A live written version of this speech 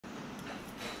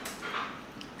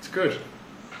good.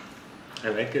 I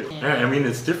like it. Yeah, I mean,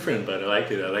 it's different, but I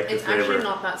like it. I like the flavor. It's actually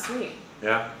not that sweet.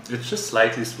 Yeah, it's just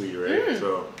slightly sweet, right?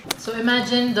 So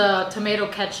imagine the tomato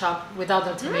ketchup without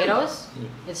the tomatoes.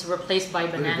 It's replaced by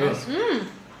bananas. Yeah,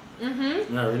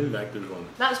 I really like this one.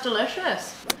 That's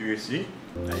delicious. Do you see?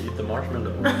 I eat the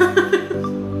marshmallow.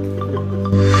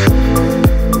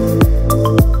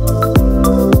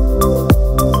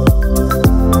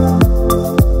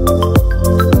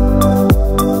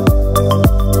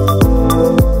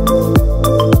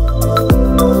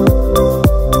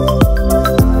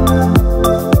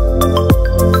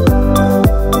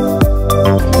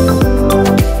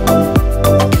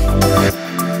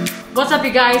 What's up,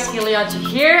 you guys? Nardozza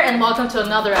here, and welcome to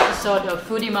another episode of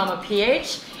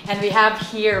FoodieMommaPH. And we have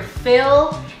here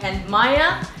Phil and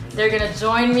Maya. They're gonna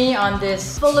join me on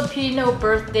this Filipino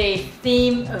birthday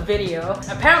theme video.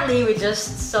 Apparently, we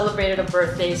just celebrated a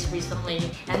birthdays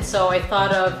recently, and so I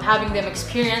thought of having them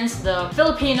experience the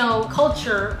Filipino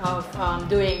culture of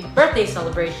doing birthday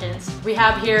celebrations. We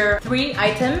have here 3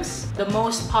 items, the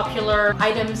most popular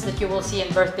items that you will see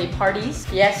in birthday parties,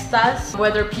 fiestas,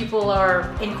 whether people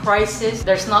are in crisis,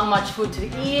 there's not much food to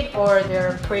eat, or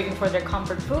they're craving for their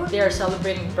comfort food, they are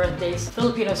celebrating birthdays.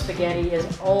 Filipino spaghetti is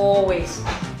always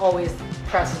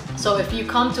present. So if you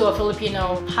come to a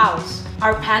Filipino house,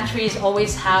 our pantries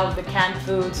always have the canned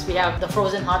foods. We have the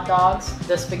frozen hot dogs,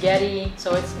 the spaghetti.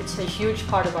 So it's a huge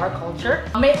part of our culture.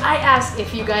 May I ask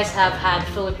if you guys have had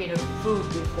Filipino food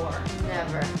before?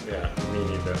 Never. Yeah, me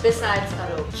neither. Besides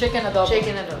adobo. Chicken adobo.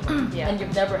 Chicken adobo. Yeah. And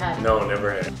you've never had? No,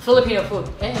 never had. Filipino food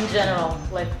in general,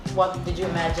 like what did you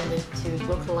imagine it to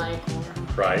look like? Or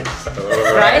Rice.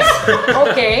 rice?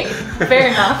 Okay, fair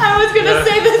enough. I was gonna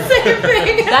say the same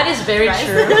thing. That is very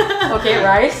true. Okay,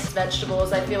 rice.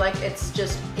 Vegetables, I feel like it's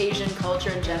just Asian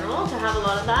culture in general to have a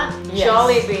lot of that. Yes.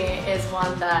 Jollibee is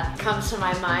one that comes to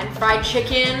my mind. Fried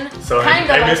chicken. So I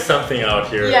missed something out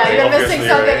here. Yeah, you're missing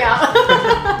something out.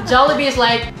 Jollibee is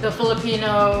like the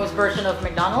Filipinos version of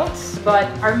McDonald's, but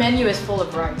our menu is full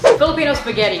of rice. Filipino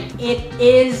spaghetti, it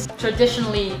is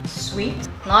traditionally sweet,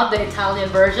 not the Italian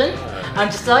version. I'm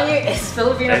just telling you, it's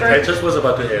Filipino version. I just was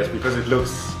about to ask because it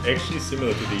looks actually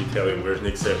similar to the Italian version,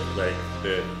 except like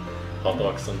the hot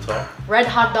dogs on top. Red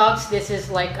hot dogs, this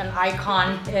is like an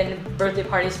icon in birthday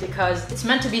parties because it's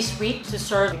meant to be sweet to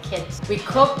serve the kids. We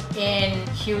cook in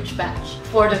huge batch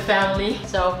for the family.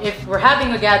 So if we're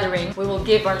having a gathering, we will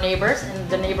give our neighbors, and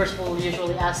the neighbors will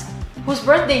usually ask, whose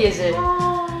birthday is it?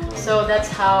 So that's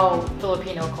how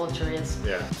Filipino culture is.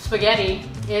 Yeah. Spaghetti,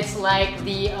 it's like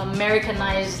the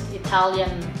Americanized Italian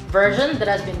version that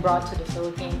has been brought to the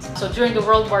Philippines. So during the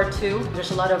World War II, there's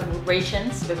a lot of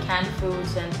rations, the canned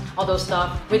foods and all those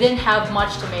stuff. We didn't have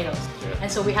much tomatoes. Yeah.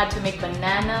 And so we had to make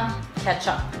banana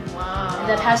ketchup. Wow. And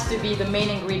that has to be the main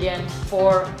ingredient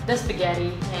for the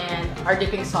spaghetti and our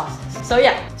dipping sauces. So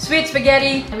yeah, sweet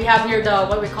spaghetti. And we have here the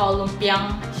what we call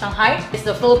Lumpiang Shanghai. It's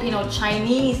the Filipino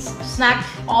Chinese snack,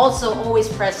 also always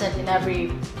present in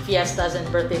every fiestas and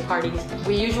birthday parties.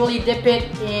 We usually dip it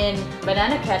in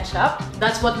banana ketchup.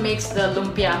 That's what makes the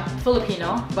lumpia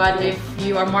Filipino. But if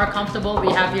you are more comfortable,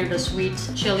 we have here the sweet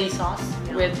chili sauce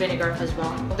with vinegar as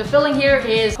well. The filling here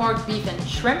is pork, beef, and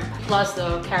shrimp, plus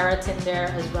the carrots in there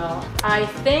as well. I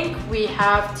think we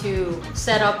have to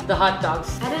set up the hot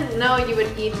dogs. I didn't know you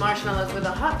would eat marshmallows with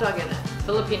a hot dog in it.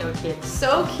 Filipino kids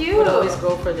So cute. would always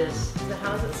go for this. So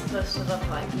how's it supposed to look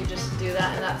like? You just do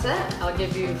that and that's it? I'll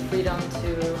give you freedom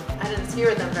to... I didn't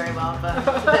skewer them very well, but it's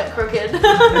a bit crooked.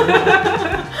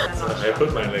 I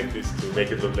put mine like this to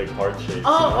make it look like heart shapes.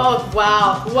 Oh,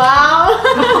 wow. Wow.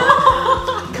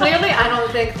 Clearly I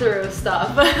don't think through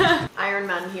stuff. Iron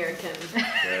Man here can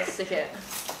stick it.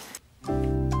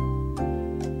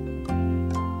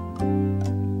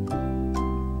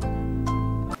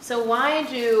 So why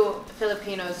do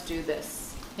Filipinos do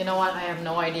this? You know what? I have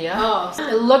no idea. Oh.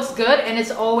 It looks good, and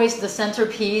it's always the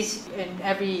centerpiece in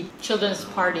every children's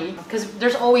party because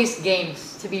there's always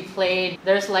games to be played.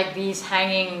 There's like these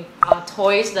hanging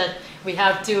toys that we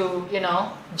have to, you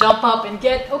know, jump up and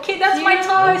get, okay, that's my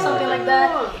toy, something like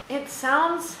that. It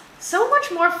sounds so much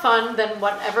more fun than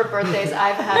whatever birthdays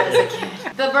I've had as a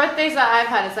kid. The birthdays that I've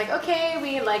had, it's like, okay,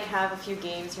 we like have a few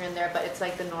games here and there, but it's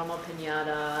like the normal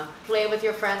piñata. Play with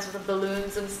your friends with the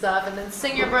balloons and stuff, and then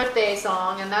sing your birthday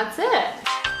song, and that's it.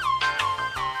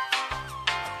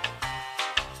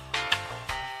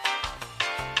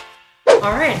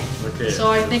 All right. Okay. So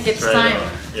I think it's time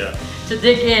to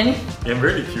dig in. I'm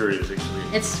really curious actually.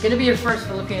 It's gonna be your first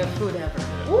Filipino food ever.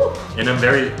 Woo. And I'm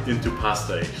very into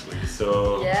pasta actually.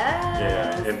 So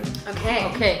yeah. And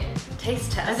Okay.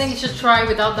 Taste test. I think you should try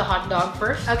without the hot dog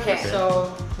first. Okay.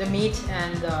 So the meat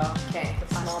and the Okay.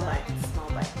 pasta. Small bites. Small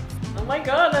bites. bite. Oh my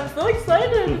god, I'm so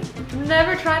excited.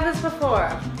 Never tried this before.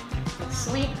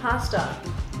 Sweet pasta.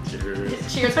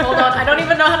 Cheers. Cheers, hold on. I don't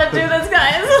even know how to do this,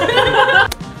 guys.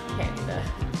 Okay,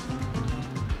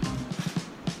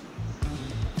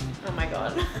 oh my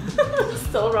god.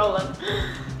 Still rolling.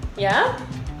 Yeah?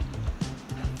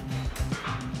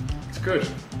 It's good.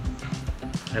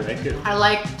 I like it. I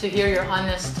like to hear your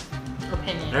honest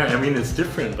opinion. Yeah, I mean it's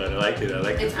different, but I like it. I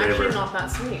like It's the flavor. actually not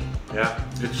that sweet. Yeah,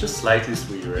 it's just slightly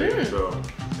sweet, right? So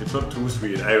it's not too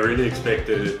sweet. I really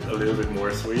expected it a little bit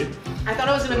more sweet. I thought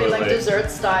it was gonna be So like dessert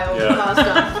style Yeah.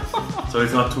 pasta. So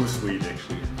it's not too sweet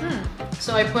actually.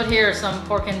 So I put here some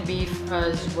pork and beef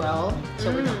as well.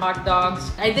 So with the hot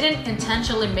dogs. I didn't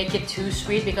intentionally make it too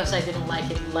sweet because I didn't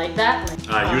like it like that.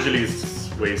 Usually it's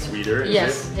way sweeter. Is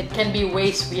Yes, it can be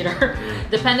way sweeter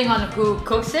depending on who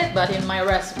cooks it, but in my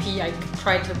recipe I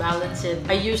tried to balance it.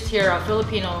 I used here a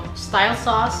Filipino style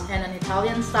sauce and an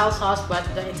Italian style sauce, but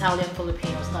the Italian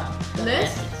Filipino style.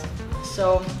 This?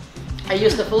 So I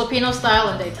used the Filipino style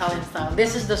and the Italian style.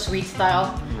 This is the sweet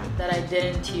style that I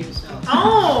didn't use. So.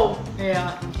 Oh!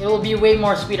 Yeah, it will be way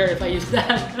more sweeter if I use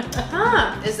that.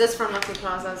 Huh. Is this from Lucky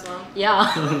Plaza as well?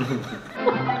 Yeah.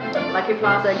 Lucky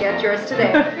Plaza, get yours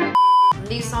today.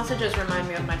 These sausages remind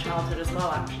me of my childhood as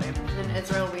well, actually. In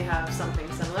Israel, we have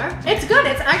something similar. It's good.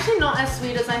 It's actually not as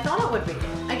sweet as I thought it would be.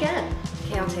 Again.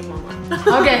 Okay, I'll take one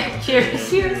more. Okay, cheers.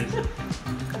 Cheers.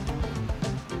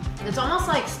 It's almost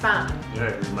like Spam. Yeah,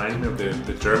 it reminds me of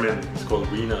the German. It's called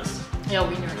Wieners. Yeah,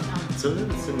 wieners. It's a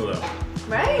little similar.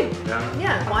 Right? Yeah.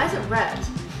 Yeah. Why is it red?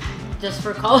 Just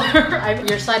for color,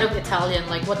 your side of Italian,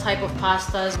 like what type of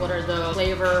pastas, what are the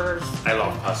flavors? I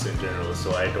love pasta in general,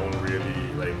 so I don't really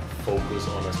like focus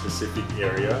on a specific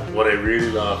area. What I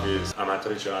really love is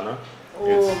amatriciana.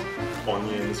 It's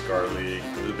onions, garlic,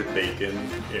 a little bit bacon,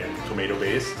 and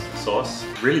tomato-based sauce.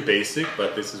 Really basic,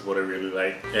 but this is what I really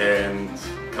like. And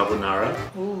carbonara.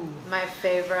 Ooh. My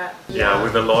favorite. Yeah,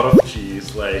 with a lot of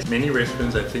cheese. Like many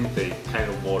restaurants, I think they kind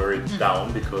of water it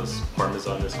down because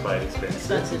Parmesan is quite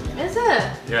expensive. Yeah. Is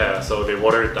it? Yeah, so they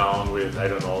water it down with, I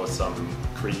don't know, some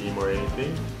cream or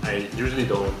anything. I usually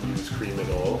don't use cream at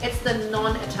all. It's the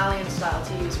non-Italian style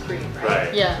to use cream, right?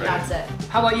 Right. Yeah. right. That's it.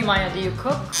 How about you, Maya? Do you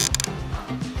cook?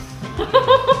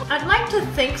 I'd like to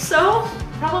think so.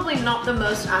 Probably not the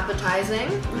most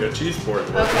appetizing. Your cheese board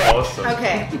was Okay. awesome.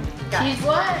 Okay. Guys. Cheese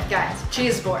what? Guys,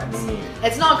 cheese boards.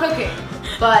 It's not cooking,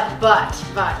 but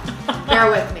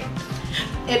bear with me.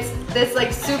 It's this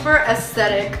like super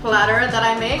aesthetic platter that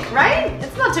I make, right?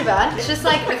 It's not too bad. It's just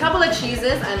like a couple of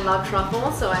cheeses. I love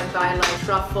truffle, so I buy like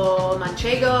truffle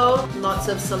manchego, lots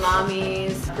of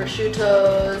salamis,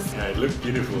 prosciuttos. Yeah, it looked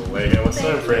beautiful. Like I was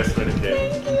so impressed when it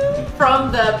came. Thank you.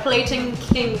 From the plating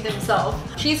king himself.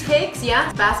 Cheesecakes,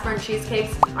 yeah. Bassburn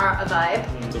cheesecakes are a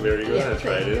vibe. So very good. I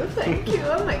tried thank you, it. thank you.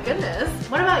 Oh my goodness.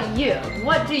 What about you?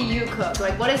 What do you cook?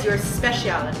 Like, what is your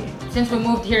specialty? Since we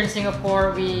moved here in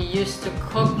Singapore, we used to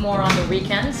cook more on the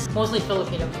weekends, mostly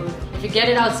Filipino food. If you get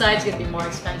it outside, it's gonna be more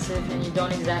expensive and you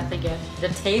don't exactly get the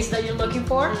taste that you're looking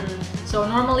for. So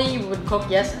normally we would cook,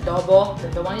 yes, adobo.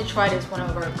 The one you tried is one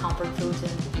of our comfort foods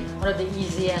and one of the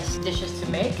easiest dishes to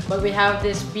make. But we have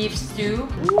this beef stew,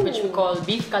 which we call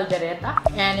beef caldereta,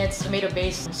 and it's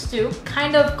tomato-based stew,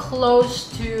 kind of close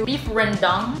to beef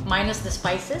rendang minus the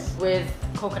spices with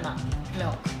coconut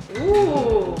milk.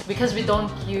 Ooh. Because we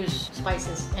don't use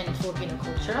spices in Filipino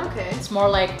culture. Okay. It's more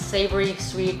like savory,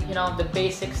 sweet, you know, the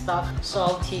basic stuff,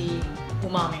 salty,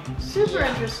 umami. Super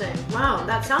interesting. Wow,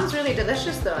 that sounds really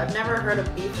delicious though. I've never heard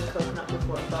of beef and coconut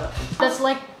before, but... That's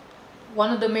like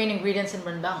one of the main ingredients in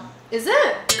rendang. Is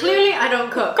it? Clearly I don't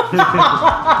cook.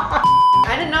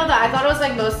 I didn't know that. I thought it was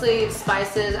like mostly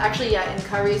spices. Actually, yeah, in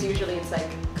curries usually it's like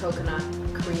coconut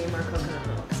cream or coconut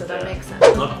milk, so that makes sense.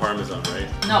 It's not Parmesan, right?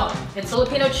 No, it's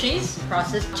Filipino cheese,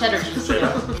 processed cheddar cheese.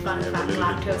 Yeah. Fun Yeah, a fact, little bit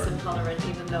lactose more. intolerant,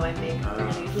 even though I make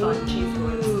really fun cheese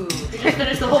boards. Ooh. We just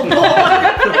finished the whole bowl.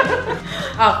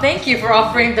 Oh, thank you for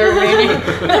offering the remaining.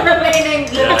 The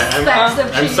remaining little specks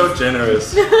of I'm cheese. so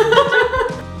generous.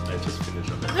 I just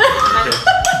finished on that. Okay.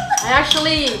 I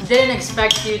actually didn't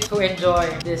expect you to enjoy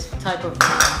this type of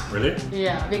food. Really?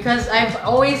 Yeah, because I've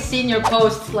always seen your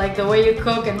posts, like the way you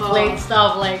cook and plate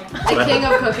stuff, like... The king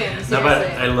of cooking, seriously. No, but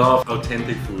I love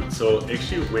authentic food. So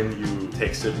actually when you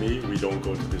texted me, we don't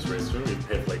go to this restaurant, we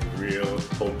have like real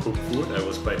home cooked food. I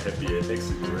was quite happy I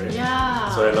texted you, right? Yeah.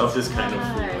 So I love this kind of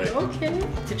food. right, Like, okay.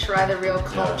 To try the real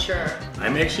culture.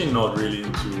 I'm actually not really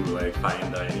into like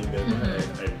fine dining.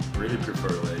 I really prefer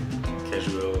like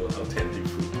casual, authentic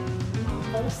food.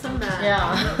 Wholesome man.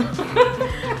 Yeah.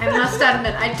 I must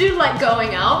admit, I do like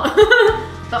going out,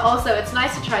 but also it's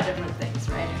nice to try different things,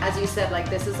 right? as you said, like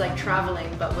this is like traveling,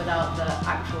 but without the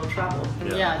actual travel.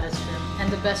 Yeah, that's true.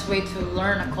 And the best way to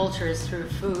learn a culture is through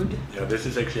food. Yeah, this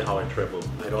is actually how I travel.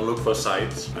 I don't look for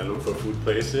sites, I look for food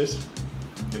places.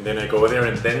 And then I go there,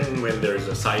 and then when there's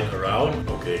a site around,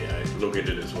 okay, I look at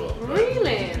it as well.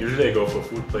 Really? Usually I go for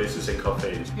food places and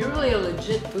cafes. You're really a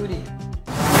legit foodie.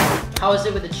 How is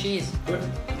it with the cheese? Good.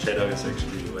 Cheddar is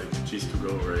actually like cheese to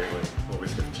go, right? Like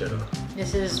always have cheddar.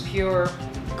 This is pure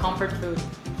comfort food.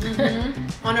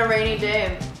 On a rainy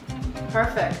day.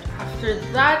 Perfect. After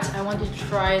that, I want to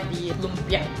try the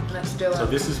lumpia. Let's do it. So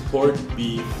this is pork,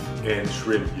 beef, and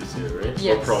shrimp, you said, right?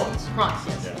 Yes. Or prawns. Prawns,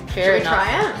 yes. Yeah. Fair Should we enough.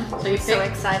 try it? So you So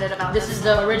pick. excited about This is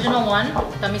the original one,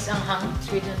 tamis anghang,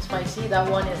 sweet and spicy. That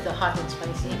one is the hot and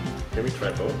spicy. Can we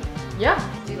try both? Yeah.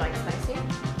 Do you like spicy?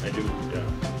 I do, yeah.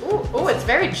 Ooh, it's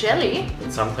very jelly.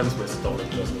 But sometimes my stomach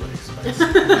doesn't like spicy.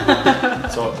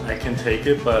 So I can take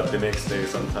it, but the next day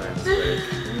sometimes like...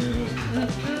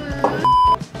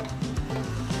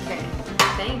 Okay,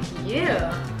 thank you.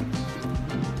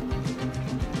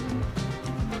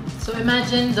 So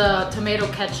imagine the tomato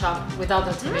ketchup without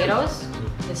the tomatoes.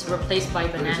 It's replaced by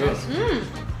bananas.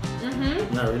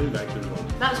 Yeah, I really like this one.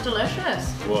 That's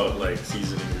delicious. What, like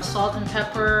seasoning? Salt and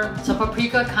pepper, some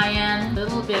paprika, cayenne, a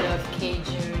little bit of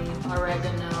Cajun,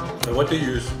 oregano. And what do you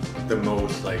use the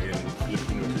most, like in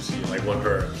Filipino cuisine? Like what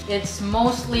herbs? It's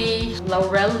mostly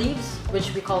laurel leaves,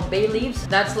 which we call bay leaves.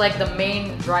 That's like the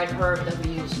main dried herb that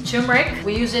we use. Turmeric,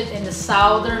 we use it in the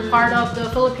southern part of the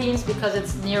Philippines because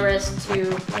it's nearest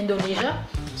to Indonesia.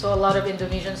 So a lot of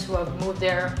Indonesians who have moved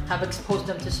there have exposed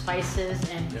them to spices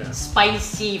and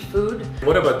spicy food.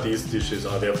 What about these dishes?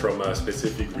 Are they from a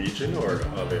specific region or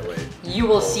are they like... You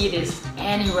will see this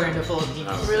anywhere in the Philippines.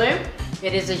 Really?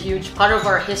 It is a huge part of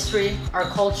our history, our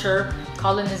culture,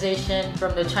 colonization,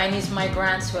 from the Chinese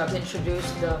migrants who have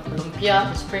introduced the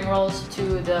lumpia, the spring rolls,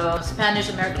 to the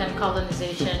Spanish-American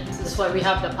colonization. This is why we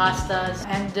have the pastas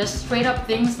and just straight up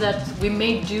things that we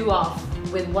made do off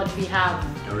with what we have.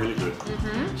 They're really good.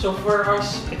 So for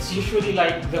us, it's usually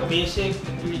like the basic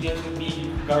ingredients would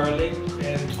be garlic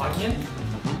and onion.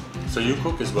 So you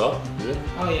cook as well? Is it?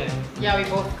 Oh yeah. Yeah, we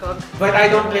both cook. But I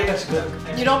don't plate as good.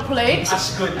 You don't plate?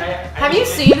 As good. Have you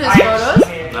seen his photos?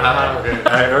 Ah, okay.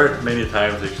 I heard many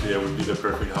times actually I would be the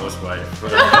perfect housewife.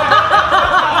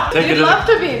 You'd love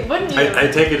to be, wouldn't you? I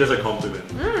take it as a compliment.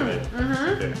 Right?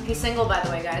 Okay. He's single, by the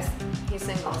way, guys. He's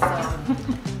single, so...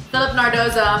 Philipp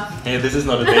Nardozza. Hey, this is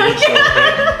not a dating show,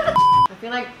 okay? I feel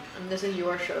like this is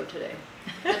your show today.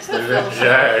 It's the Phil show.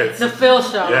 Yeah, it's... The Phil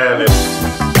show. Yeah,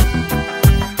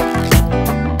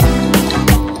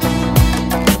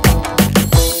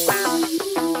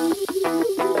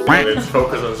 let's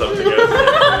focus on something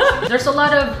else. There's a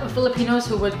lot of Filipinos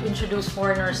who would introduce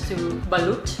foreigners to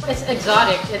balut. It's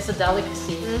exotic, it's a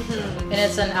delicacy, and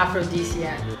it's an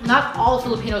aphrodisiac. Not all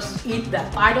Filipinos eat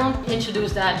that. I don't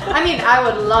introduce that. I mean, I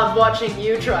would love watching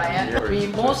you try it. We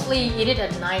mostly eat it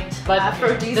at night, but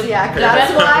Aphrodisiac,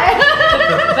 that's why.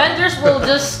 the vendors will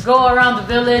just go around the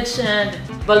village and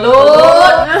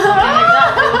balut, something like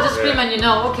that. They will just scream and you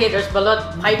know, okay, there's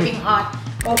balut piping hot.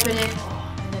 Open it,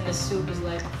 and then the soup is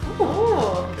like,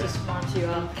 Ooh. just warms you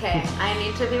up. Okay, I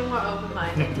need to be more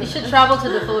open-minded. You should travel to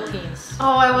the Philippines.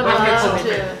 Oh, I would love COVID.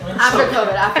 to. After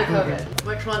COVID.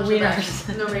 Which one should I?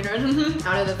 Wieners. No wieners.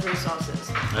 Out of the three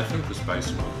sauces. I think the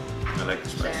spicy one. I like the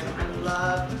spicy Same. one. I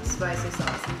love spicy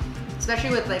sauce. Especially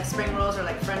with like spring rolls or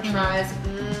like french fries.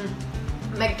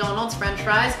 McDonald's french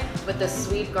fries with the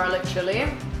sweet garlic chili.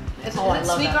 Is Oh, I it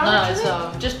love sweet that. garlic No,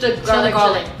 chili? it's Just a chili garlic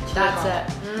garlic. chili. Chili That's garlic.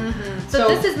 it. So So-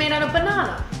 this is made out of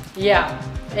banana. Yeah.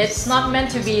 It's not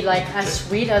meant to be like as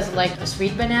sweet as like a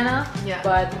sweet banana, Yeah.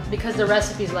 but because the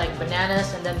recipe is like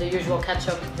bananas and then the usual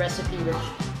ketchup recipe which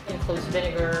includes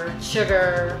vinegar,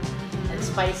 sugar, and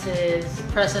spices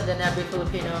present in every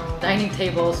Filipino dining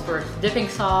tables for dipping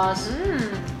sauce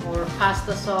or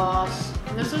pasta sauce.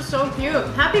 This is so cute.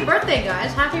 Happy birthday,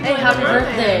 guys. Happy Hey, belated happy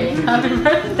birthday! Happy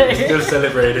birthday! Still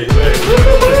celebrating.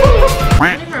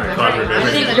 Thank you for I can't remembering. remember.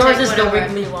 I think I'm yours gonna is take the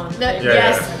whatever. wiggly one.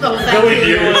 Yes. Oh, The thank Wiggly,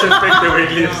 you. let's just pick the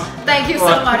Wigglies. Thank you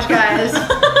so much, guys.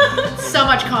 So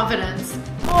much confidence.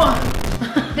 Oh,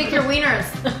 pick your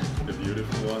wieners. The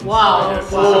beautiful one. Wow!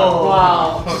 Yes. Wow!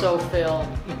 Wow! So Phil.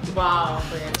 Wow!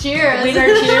 Cheers. Winner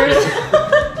cheers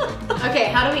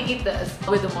Okay, how do we eat this?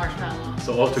 with the marshmallow.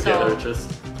 So all together, So-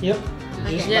 just... Yep.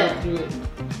 Okay. Just Yeah. do it.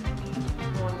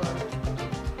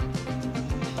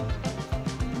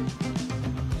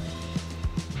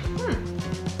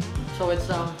 So it's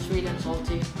sweet and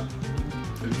salty.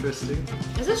 Interesting.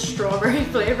 Is it strawberry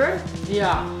flavored?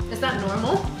 Yeah. Is that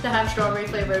normal to have strawberry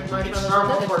flavored It's marshmallows?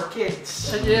 normal on it? for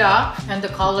kids. Yeah. And the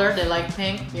color, they like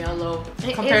pink, yellow,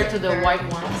 It compared is to the very white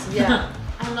nice. ones. Yeah.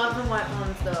 I love the white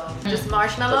ones though. Just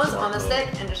marshmallows That's on the marshmallow.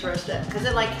 stick and just roast it. Because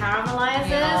it like caramelizes.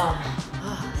 Yeah.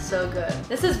 Oh, so good.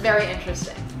 This is very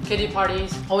interesting. Kiddie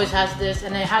parties always has this,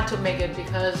 and they had to make it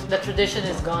because the tradition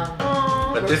is gone.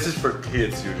 Aww. But this is for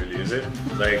kids usually, is it?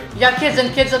 Like, You got kids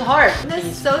and kids at heart. This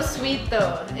is so sweet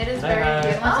though. It is very Bye-bye.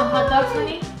 cute. Want some hot dogs,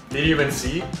 honey? did you even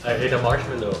see? I ate a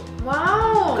marshmallow.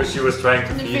 Wow. Because she was trying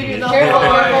to And feed feed me. you the Careful,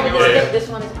 whole- careful with the Yeah. stick. This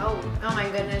one is out. Oh my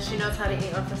goodness, she knows how to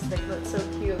eat off the stick. That's so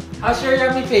cute. How's your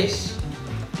yummy face?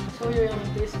 Show your own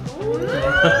face.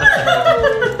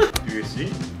 Do you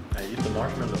see? I eat the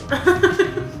marshmallow.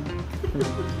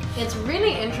 It's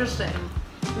really interesting.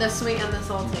 The sweet and the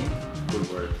salty. Good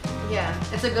word. Yeah,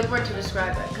 it's a good word to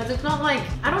describe it. Because it's not like,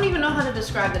 I don't even know how to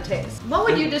describe the taste. What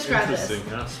would you describe this?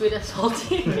 Interesting, yeah. Sweet and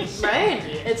salty. Right?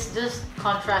 It's just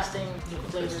contrasting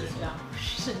flavors. Interesting. Yeah.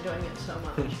 She's enjoying it so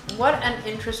much. What an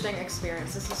interesting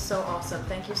experience. This is so awesome.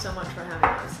 Thank you so much for having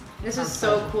us. This is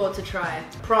so cool to try.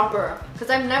 Proper. Because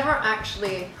I've never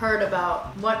actually heard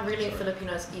about what really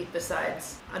Filipinos eat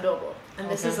besides adobo. And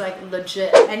this is like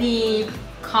legit. Any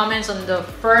comments on the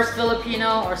first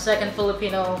Filipino or second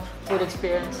Filipino food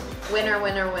experience? Winner,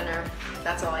 winner, winner.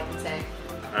 That's all I can say.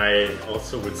 I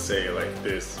also would say like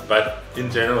this, but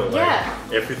in general, like Yeah.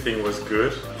 everything was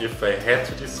good. If I had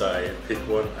to decide, pick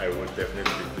one, I would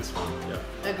definitely pick this one.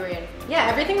 Yeah. Agreed. Yeah,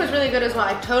 everything was really good as well.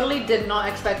 I totally did not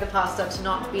expect the pasta to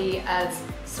not be as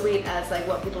sweet as like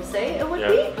what people say it would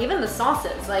Yeah. be. Even the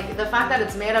sauces, like the fact that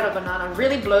it's made out of banana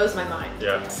really blows my mind.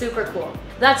 Yeah. Super cool.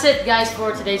 That's it, guys,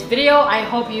 for today's video. I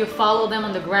hope you follow them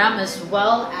on the gram as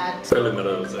well at Philipp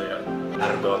Nardozza, yeah.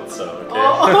 Nardozza,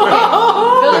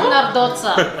 okay? Philipp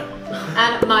Nardozza.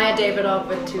 And Maya Davidov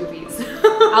with 2 V's.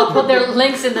 I'll put their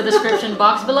links in the description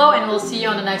box below, and we'll see you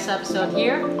on the next episode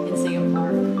here in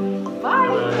Singapore. Bye.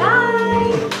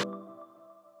 Bye.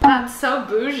 That's so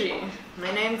bougie.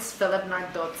 My name's Philipp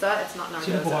Nardozza. It's not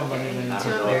Sino po Nardozza. ang banana na? Too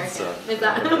Nardozza. American. Is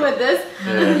that with this?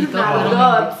 Yeah.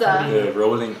 Nardozza. Yeah,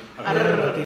 rolling.